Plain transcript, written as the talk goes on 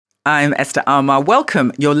I'm Esther Almar.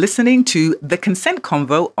 Welcome. You're listening to The Consent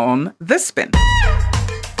Convo on The Spin.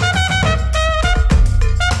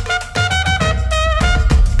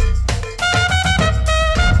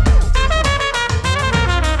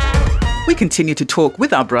 We continue to talk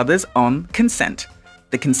with our brothers on consent.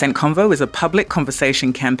 The Consent Convo is a public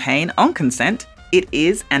conversation campaign on consent. It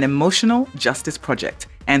is an emotional justice project.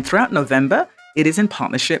 And throughout November, it is in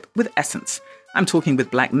partnership with Essence. I'm talking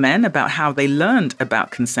with Black men about how they learned about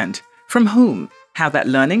consent, from whom, how that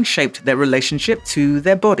learning shaped their relationship to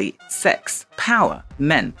their body, sex, power,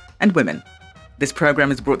 men, and women. This program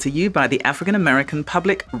is brought to you by the African American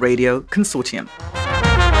Public Radio Consortium.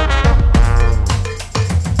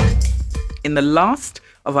 In the last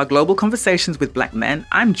of our global conversations with Black men,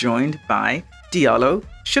 I'm joined by Diallo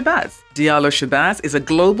Shabazz. Diallo Shabazz is a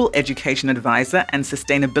global education advisor and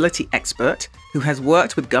sustainability expert who has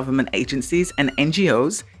worked with government agencies and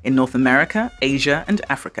NGOs in North America, Asia, and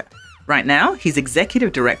Africa. Right now, he's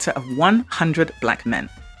executive director of 100 Black Men,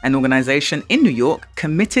 an organization in New York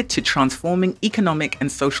committed to transforming economic and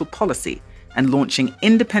social policy and launching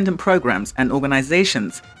independent programs and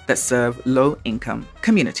organizations that serve low-income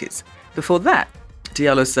communities. Before that,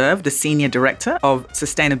 Diallo served as Senior Director of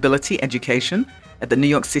Sustainability Education at the New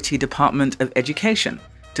York City Department of Education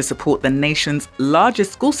to support the nation's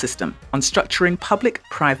largest school system on structuring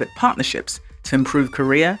public-private partnerships to improve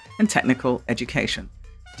career and technical education.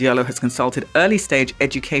 Diallo has consulted early-stage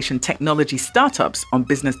education technology startups on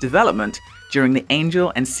business development during the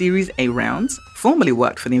Angel and Series A rounds, formerly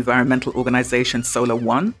worked for the environmental organization Solar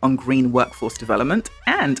One on green workforce development,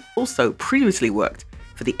 and also previously worked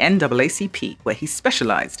for the NAACP, where he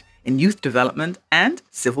specialized in youth development and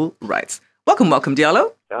civil rights. Welcome,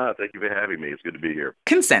 Diallo. Thank you for having me. It's good to be here.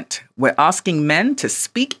 Consent. We're asking men to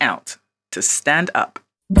speak out, to stand up.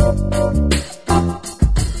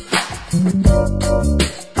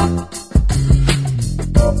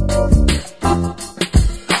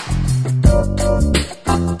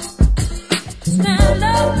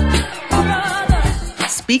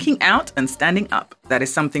 Speaking out and standing up, that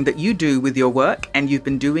is something that you do with your work and you've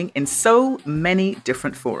been doing in so many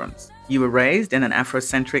different forums. You were raised in an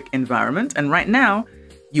Afrocentric environment and right now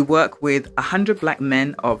you work with 100 Black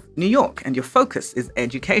men of New York and your focus is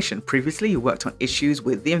education. Previously, you worked on issues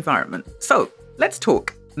with the environment. So let's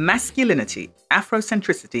talk masculinity,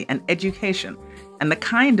 Afrocentricity, and education and the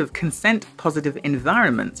kind of consent-positive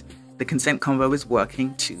environment the Consent Convo is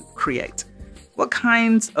working to create. What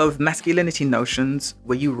kinds of masculinity notions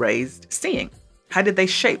were you raised seeing? How did they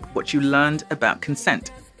shape what you learned about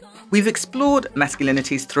consent? We've explored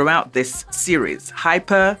masculinities throughout this series,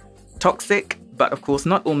 hyper, toxic, but of course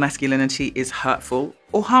not all masculinity is hurtful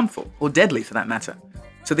or harmful or deadly for that matter.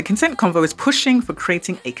 So the Consent Convo is pushing for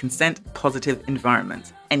creating a consent-positive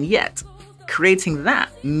environment. And yet, creating that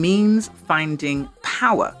means finding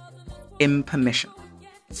power in permission.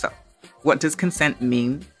 So, what does consent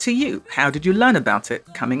mean to you? How did you learn about it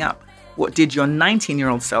coming up? What did your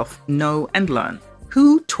 19-year-old self know and learn?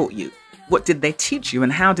 Who taught you? What did they teach you?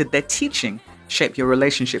 And how did their teaching shape your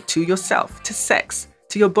relationship to yourself, to sex,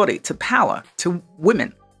 to your body, to power, to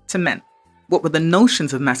women, to men? What were the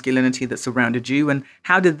notions of masculinity that surrounded you? And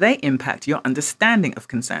how did they impact your understanding of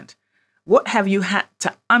consent? What have you had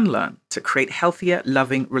to unlearn to create healthier,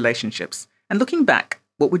 loving relationships? And looking back,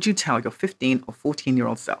 what would you tell your 15 or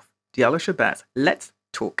 14-year-old self? Diallo Shabazz, let's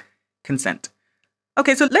talk consent.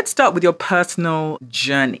 Okay, so let's start with your personal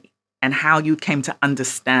journey and how you came to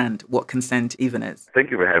understand what consent even is.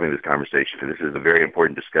 Thank you for having this conversation. This is a very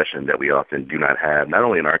important discussion that we often do not have, not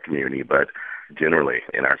only in our community, but generally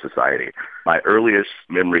in our society. My earliest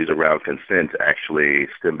memories around consent actually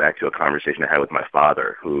stem back to a conversation I had with my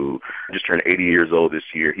father, who just turned 80 years old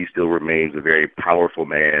this year. He still remains a very powerful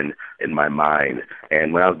man in my mind.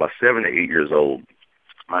 And when I was about 7 to 8 years old,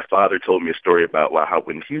 my father told me a story about how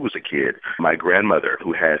when he was a kid, my grandmother,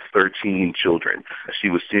 who had 13 children, she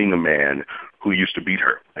was seeing a man who used to beat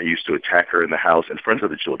her. He used to attack her in the house in front of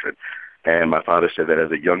the children. And my father said that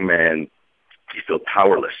as a young man, he felt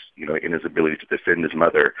powerless, in his ability to defend his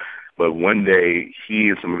mother. But one day, he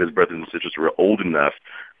and some of his brothers and sisters were old enough.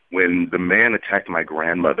 When the man attacked my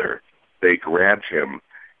grandmother, they grabbed him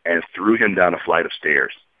and threw him down a flight of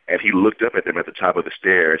stairs. And he looked up at them at the top of the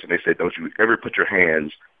stairs, and they said, "Don't you ever put your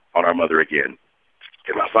hands on our mother again."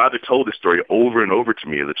 And my father told this story over and over to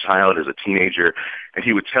me as a child, as a teenager, and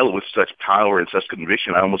he would tell it with such power and such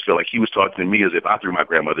conviction. I almost felt like he was talking to me as if I threw my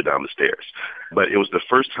grandmother down the stairs. But it was the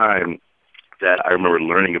first time that I remember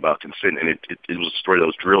learning about consent, and it was a story that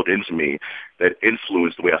was drilled into me that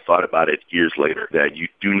influenced the way I thought about it years later, that you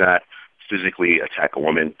do not physically attack a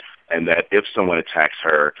woman. and that if someone attacks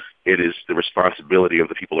her, it is the responsibility of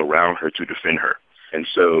the people around her to defend her. And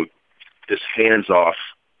so this hands-off,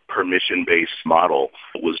 permission-based model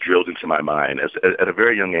was drilled into my mind at a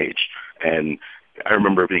very young age. And I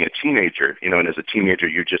remember being a teenager, and as a teenager,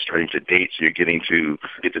 you're just starting to date, so you're getting to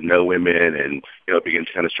get to know women and, begin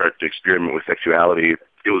to kind of start to experiment with sexuality.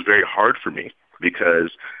 It was very hard for me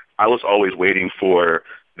because I was always waiting for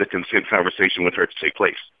the consent conversation with her to take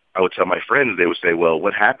place. I would tell my friends, they would say, well,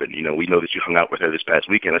 what happened? We know that you hung out with her this past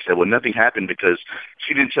weekend. I said, well, nothing happened because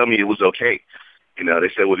she didn't tell me it was okay. They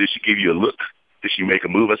said, well, did she give you a look? Did she make a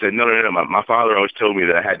move? I said, no. My father always told me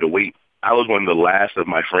that I had to wait. I was one of the last of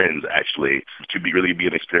my friends, actually, to really be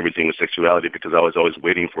experimenting with sexuality because I was always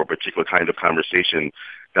waiting for a particular kind of conversation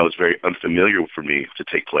that was very unfamiliar for me to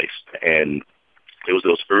take place. And it was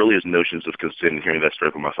those earliest notions of consent and hearing that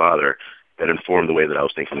story from my father that informed the way that I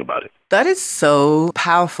was thinking about it. That is so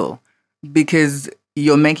powerful because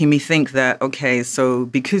you're making me think that, okay, so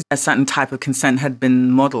because a certain type of consent had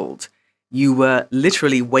been modeled, you were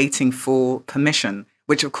literally waiting for permission,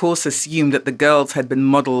 which of course assumed that the girls had been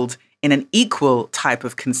modeled in an equal type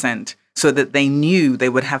of consent so that they knew they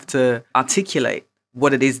would have to articulate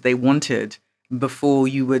what it is they wanted before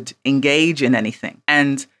you would engage in anything.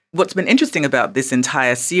 And what's been interesting about this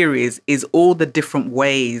entire series is all the different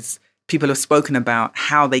ways people have spoken about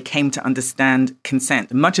how they came to understand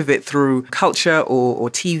consent, much of it through culture or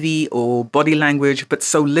TV or body language, but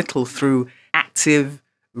so little through active,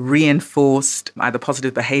 reinforced either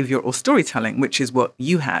positive behavior or storytelling, which is what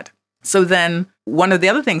you had. So then one of the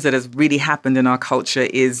other things that has really happened in our culture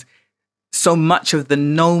is so much of the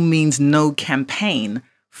No Means No campaign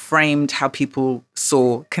framed how people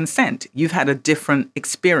saw consent. You've had a different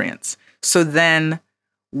experience. So then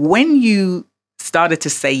when you started to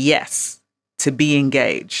say yes to be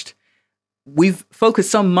engaged, we've focused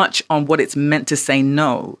so much on what it's meant to say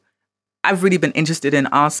no. I've really been interested in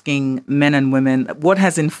asking men and women, what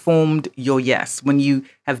has informed your yes? When you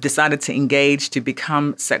have decided to engage, to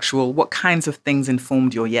become sexual, what kinds of things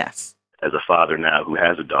informed your yes? As a father now who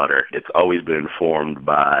has a daughter, it's always been informed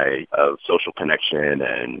by social connection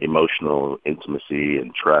and emotional intimacy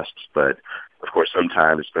and trust. But of course,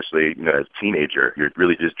 sometimes, especially as a teenager, you're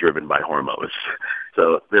really just driven by hormones.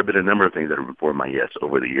 So there have been a number of things that have informed my yes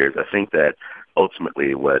over the years. I think that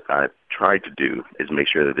ultimately what I tried to do is make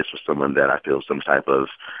sure that this was someone that I feel some type of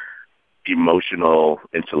emotional,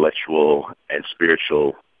 intellectual, and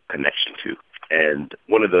spiritual connection to. And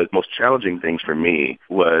one of the most challenging things for me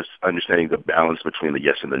was understanding the balance between the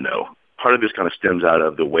yes and the no. Part of this kind of stems out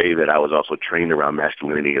of the way that I was also trained around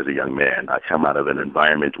masculinity as a young man. I come out of an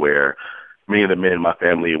environment where many of the men in my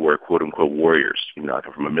family were quote-unquote warriors. I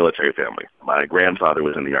come from a military family. My grandfather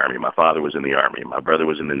was in the Army. My father was in the Army. My brother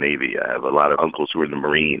was in the Navy. I have a lot of uncles who were in the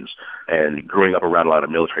Marines. And growing up around a lot of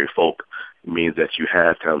military folk means that you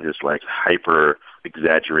have kind of this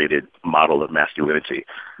hyper-exaggerated model of masculinity.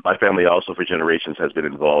 My family also for generations has been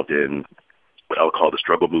involved in what I would call the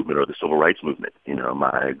struggle movement or the civil rights movement.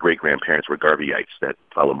 My great-grandparents were Garveyites that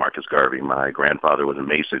followed Marcus Garvey. My grandfather was a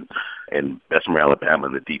Mason in Bessemer, Alabama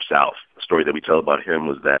in the Deep South. The story that we tell about him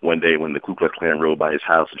was that one day when the Ku Klux Klan rode by his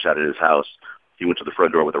house and shot at his house, he went to the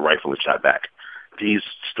front door with a rifle and shot back. These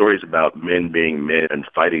stories about men being men and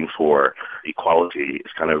fighting for equality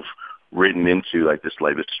is kind of written into this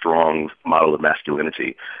strong model of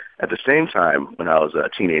masculinity. At the same time, when I was a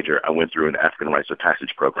teenager, I went through an African Rites of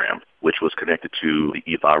Passage program, which was connected to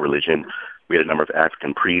the Ifa religion. We had a number of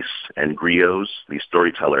African priests and griots, these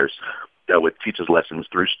storytellers, that would teach us lessons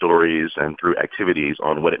through stories and through activities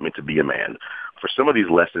on what it meant to be a man. For some of these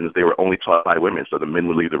lessons, they were only taught by women, so the men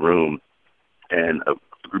would leave the room, and a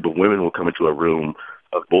group of women would come into a room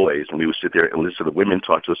of boys, and we would sit there and listen to the women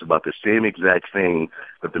talk to us about the same exact thing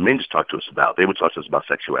that the men just talked to us about. They would talk to us about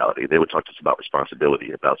sexuality. They would talk to us about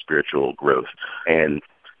responsibility, about spiritual growth. And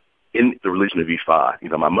in the religion of Ifa,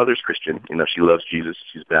 my mother's Christian. She loves Jesus.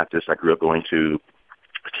 She's Baptist. I grew up going to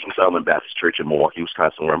King Solomon Baptist Church in Milwaukee,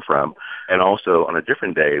 Wisconsin, where I'm from. And also on a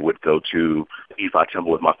different day would go to the Ifa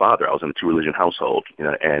temple with my father. I was in a two-religion household,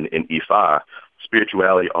 and in Ifa,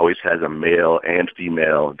 spirituality always has a male and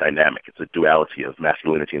female dynamic. It's a duality of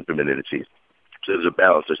masculinity and femininity. So there's a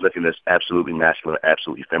balance. There's nothing that's absolutely masculine or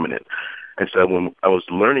absolutely feminine. And so when I was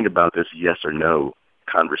learning about this yes or no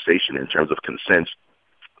conversation in terms of consent,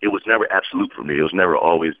 it was never absolute for me. It was never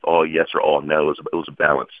always all yes or all no. It was a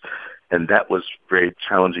balance. And that was very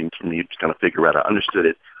challenging for me to kind of figure out. I understood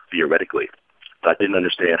it theoretically. I didn't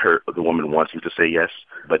understand the woman wanting to say yes,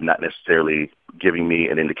 but not necessarily giving me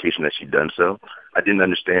an indication that she'd done so. I didn't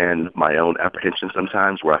understand my own apprehension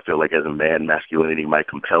sometimes, where I feel like as a man, masculinity might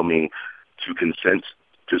compel me to consent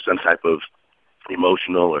to some type of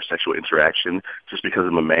emotional or sexual interaction just because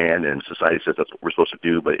I'm a man and society says that's what we're supposed to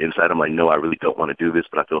do. But inside I'm like, no, I really don't want to do this,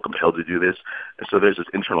 but I feel compelled to do this. And so there's this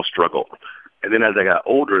internal struggle. And then as I got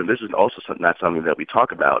older, and this is also not something that we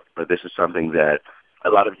talk about, but this is something that a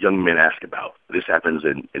lot of young men ask about. This happens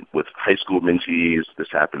with high school mentees. This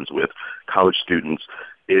happens with college students,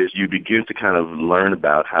 is you begin to kind of learn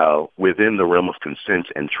about how within the realm of consent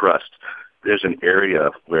and trust, there's an area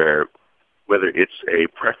where whether it's a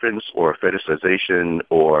preference or a fetishization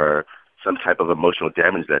or some type of emotional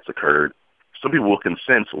damage that's occurred, some people will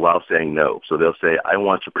consent while saying no. So they'll say, I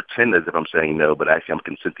want to pretend as if I'm saying no, but actually I'm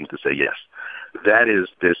consenting to say yes. That is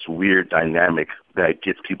this weird dynamic that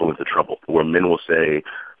gets people into trouble, where men will say,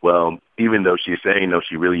 well, even though she's saying no,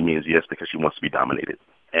 she really means yes because she wants to be dominated.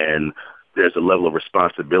 And there's a level of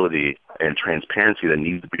responsibility and transparency that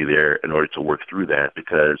needs to be there in order to work through that,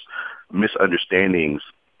 because misunderstandings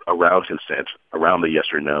around consent, around the yes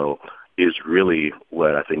or no, is really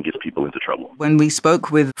what I think gets people into trouble. When we spoke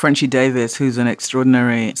with Frenchie Davis, who's an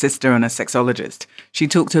extraordinary sister and a sexologist, she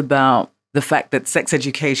talked about the fact that sex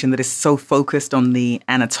education that is so focused on the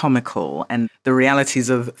anatomical and the realities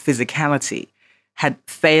of physicality had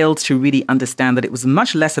failed to really understand that it was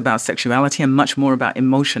much less about sexuality and much more about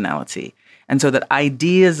emotionality. And so that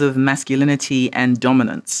ideas of masculinity and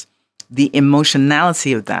dominance, the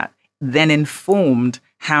emotionality of that, then informed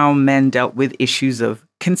how men dealt with issues of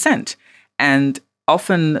consent. And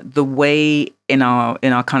often the way in our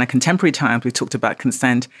kind of contemporary times we talked about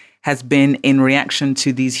consent has been in reaction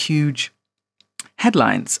to these huge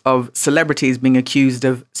headlines of celebrities being accused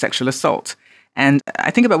of sexual assault. And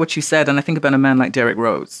I think about what you said, and I think about a man like Derrick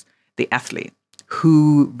Rose, the athlete,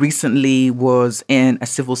 who recently was in a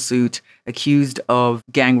civil suit accused of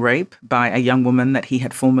gang rape by a young woman that he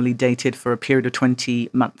had formerly dated for a period of 20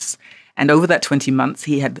 months. And over that 20 months,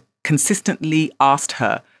 he had consistently asked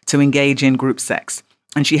her to engage in group sex.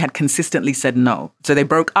 And she had consistently said no. So they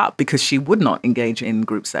broke up because she would not engage in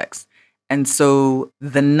group sex. And so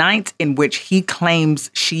the night in which he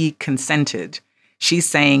claims she consented, she's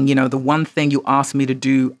saying, you know, the one thing you asked me to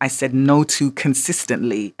do, I said no to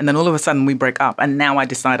consistently. And then all of a sudden we break up. And now I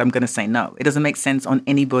decide I'm going to say no. It doesn't make sense on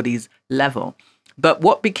anybody's level. But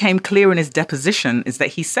what became clear in his deposition is that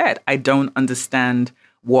he said, I don't understand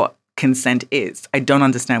what consent is. I don't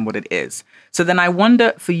understand what it is. So then I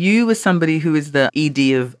wonder, for you as somebody who is the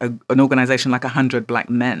ED of an organization like 100 Black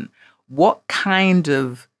Men, what kind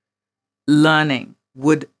of learning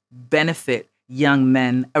would benefit young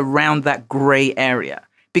men around that gray area?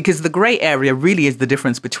 Because the gray area really is the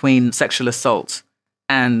difference between sexual assault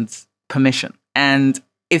and permission. And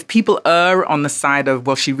if people err on the side of,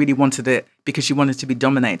 well, she really wanted it because she wanted to be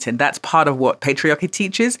dominated, that's part of what patriarchy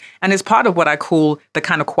teaches. And it's part of what I call the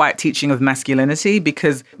kind of quiet teaching of masculinity,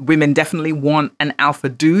 because women definitely want an alpha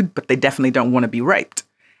dude, but they definitely don't want to be raped.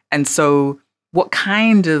 And so what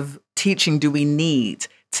kind of teaching do we need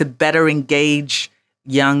to better engage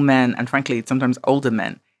young men, and frankly, sometimes older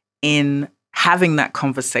men, in having that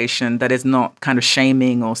conversation that is not kind of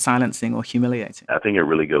shaming or silencing or humiliating? I think it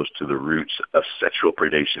really goes to the roots of sexual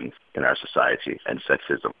predation in our society and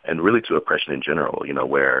sexism, and really to oppression in general, you know,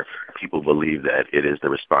 where people believe that it is the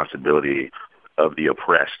responsibility of the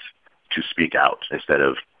oppressed to speak out instead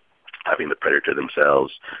of having the predator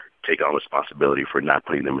themselves take on responsibility for not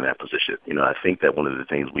putting them in that position. You know, I think that one of the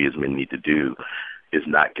things we as men need to do is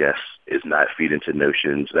not guess, is not feed into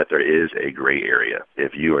notions that there is a gray area.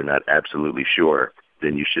 If you are not absolutely sure,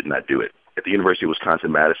 then you should not do it. At the University of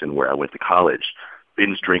Wisconsin-Madison, where I went to college,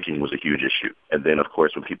 binge drinking was a huge issue. And then, of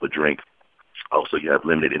course, when people drink, also you have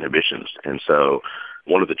limited inhibitions. And so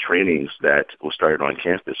one of the trainings that was started on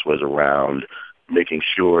campus was around making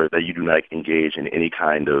sure that you do not engage in any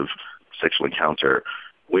kind of sexual encounter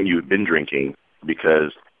when you've been drinking,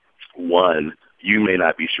 because, one, you may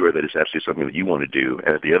not be sure that it's actually something that you want to do.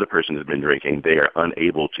 And if the other person has been drinking, they are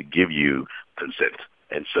unable to give you consent.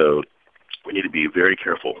 And so we need to be very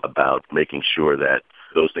careful about making sure that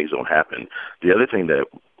those things don't happen. The other thing that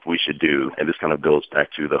we should do, and this kind of goes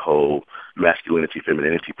back to the whole masculinity,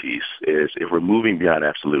 femininity piece, is if we're moving beyond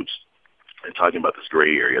absolutes and talking about this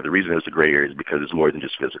gray area, the reason it's a gray area is because it's more than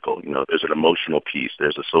just physical. You know, there's an emotional piece,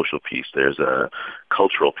 there's a social piece, there's a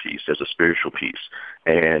cultural piece, there's a spiritual piece.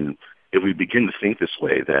 And if we begin to think this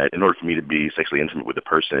way, that in order for me to be sexually intimate with a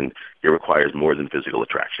person, it requires more than physical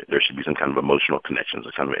attraction. There should be some kind of emotional connections,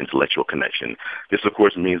 a kind of intellectual connection. This, of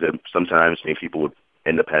course, means that sometimes people would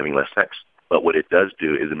end up having less sex. But what it does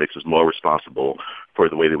do is it makes us more responsible for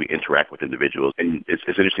the way that we interact with individuals. And it's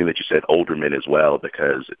interesting that you said older men as well,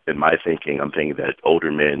 because in my thinking, I'm thinking that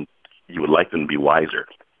older men, you would like them to be wiser.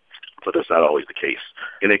 But that's not always the case.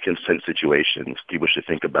 In a consent situation, people should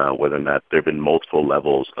think about whether or not there have been multiple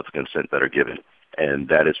levels of consent that are given. And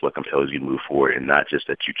that is what compels you to move forward, and not just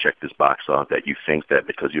that you check this box off, that you think that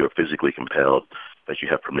because you are physically compelled that you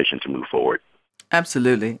have permission to move forward.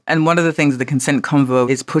 Absolutely. And one of the things the consent convo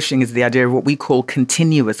is pushing is the idea of what we call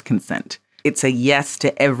continuous consent. It's a yes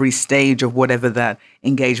to every stage of whatever that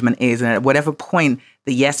engagement is. And at whatever point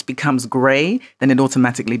the yes becomes gray, then it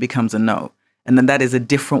automatically becomes a no. And then that is a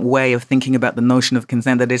different way of thinking about the notion of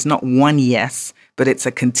consent, that it's not one yes, but it's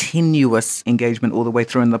a continuous engagement all the way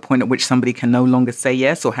through. And the point at which somebody can no longer say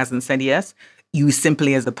yes or hasn't said yes, you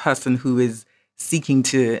simply, as a person who is seeking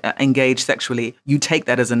to engage sexually, you take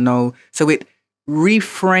that as a no. So it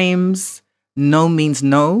reframes no means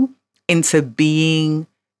no into being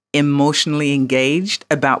emotionally engaged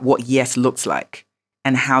about what yes looks like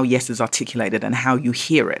and how yes is articulated and how you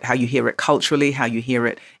hear it culturally, how you hear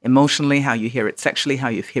it emotionally, how you hear it sexually, how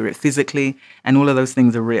you hear it physically, and all of those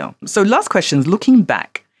things are real. So last questions, looking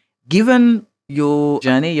back, given your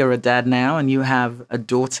journey, you're a dad now and you have a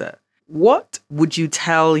daughter, what would you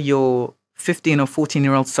tell your 15 or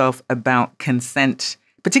 14-year-old self about consent,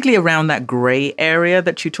 particularly around that gray area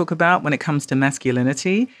that you talk about when it comes to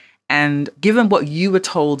masculinity? And given what you were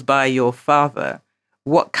told by your father,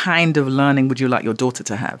 what kind of learning would you like your daughter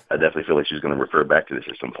to have? I definitely feel like she's going to refer back to this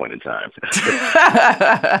at some point in time.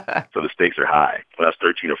 So the stakes are high. When I was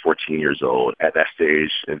 13 or 14 years old, at that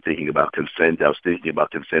stage and thinking about consent, I was thinking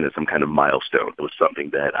about consent as some kind of milestone. It was something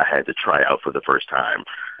that I had to try out for the first time.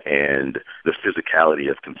 And the physicality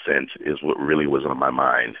of consent is what really was on my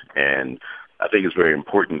mind. And I think it's very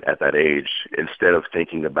important at that age, instead of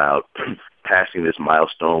thinking about passing this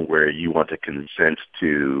milestone where you want to consent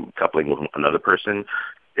to coupling with another person,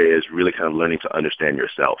 is really kind of learning to understand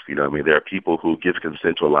yourself. You know what I mean? There are people who give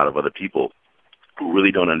consent to a lot of other people who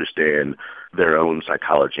really don't understand their own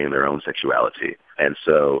psychology and their own sexuality. And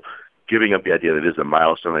so giving up the idea that it is a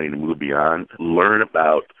milestone I need to move beyond, learn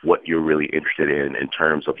about what you're really interested in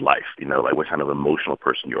terms of life, you know, like what kind of emotional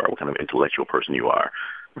person you are, what kind of intellectual person you are.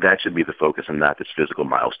 That should be the focus and not this physical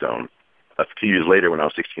milestone. A few years later, when I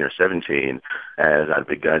was 16 or 17, as I'd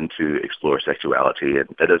begun to explore sexuality, and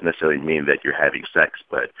that doesn't necessarily mean that you're having sex,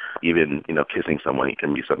 but even, you know, kissing someone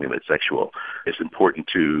can be something that's sexual. It's important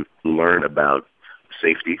to learn about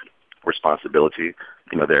safety, responsibility.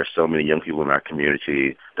 You know, there are so many young people in our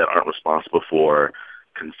community that aren't responsible for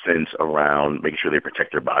consent around making sure they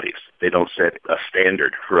protect their bodies. They don't set a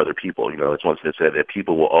standard for other people. You know, it's once been said that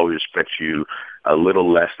people will always respect you a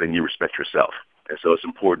little less than you respect yourself. And so it's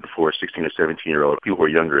important for 16 or 17-year-old people who are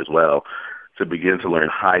younger as well to begin to learn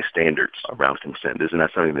high standards around consent. This is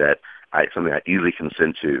not something that I easily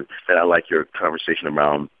consent to. And I like your conversation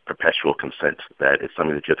around perpetual consent, that it's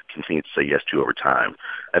something that you have to continue to say yes to over time.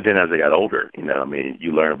 And then as I got older, you know, I mean,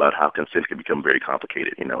 you learn about how consent can become very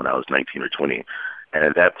complicated, you know, when I was 19 or 20. And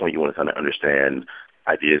at that point, you want to kind of understand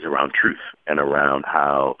ideas around truth and around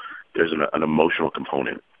how there's an emotional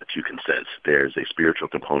component to consent. There's a spiritual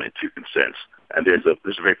component to consent. And there's a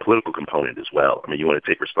very political component as well. I mean, you want to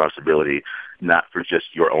take responsibility not for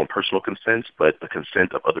just your own personal consent, but the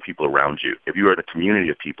consent of other people around you. If you are in a community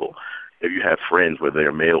of people, if you have friends, whether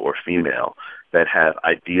they're male or female, that have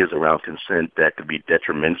ideas around consent that could be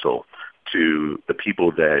detrimental to the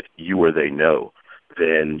people that you or they know,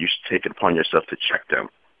 then you should take it upon yourself to check them.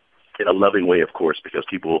 In a loving way, of course, because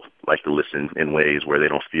people like to listen in ways where they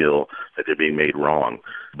don't feel that they're being made wrong,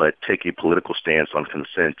 but take a political stance on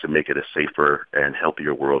consent to make it a safer and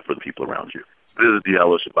healthier world for the people around you. This is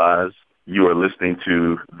Diallo Shabazz. You are listening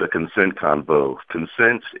to The Consent Convo.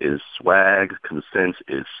 Consent is swag, consent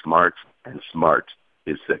is smart, and smart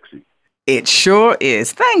is sexy. It sure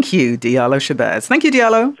is. Thank you, Diallo Shabazz. Thank you,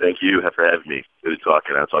 Diallo. Thank you for having me. Good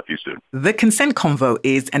talking. I'll talk to you soon. The Consent Convo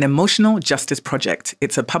is an emotional justice project.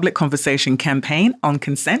 It's a public conversation campaign on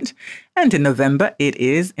consent. And in November, it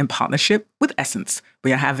is in partnership with Essence.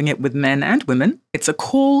 We are having it with men and women. It's a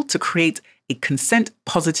call to create a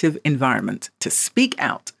consent-positive environment, to speak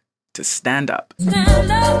out, to stand up.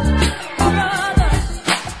 Stand up, brother.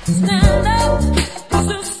 Stand up,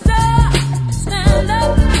 sister. Stand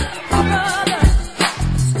up, brother.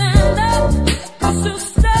 Stand up,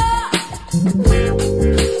 sister.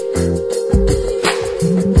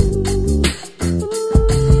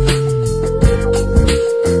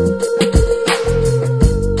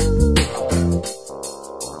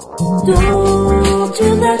 Don't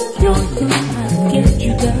you let your mind get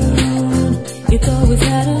you down. It's always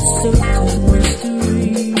at a certain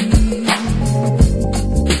mystery.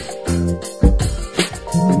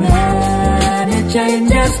 Many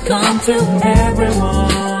changes come to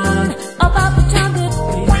everyone about the time that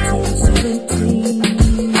we turn 17.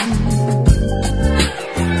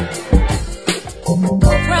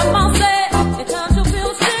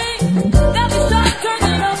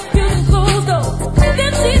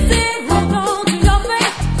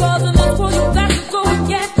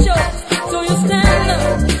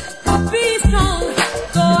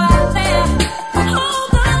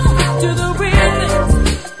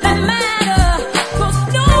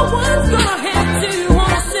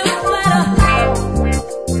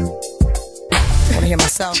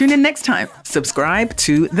 Tune in next time. Subscribe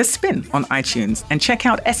to The Spin on iTunes and check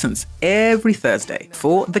out Essence every Thursday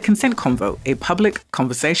for The Consent Convo, a public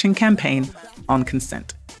conversation campaign on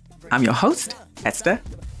consent. I'm your host, Esther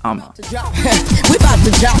Armah. We about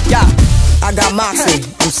to drop, yeah. I got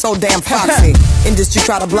moxie, I'm so damn foxy. Industry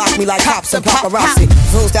try to block me like cops and paparazzi.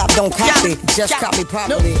 Those that don't copy, just copy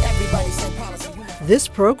properly. Everybody say policy. This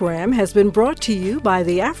program has been brought to you by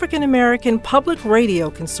the African American Public Radio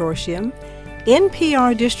Consortium,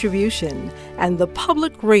 NPR Distribution, and the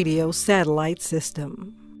Public Radio Satellite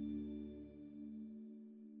System.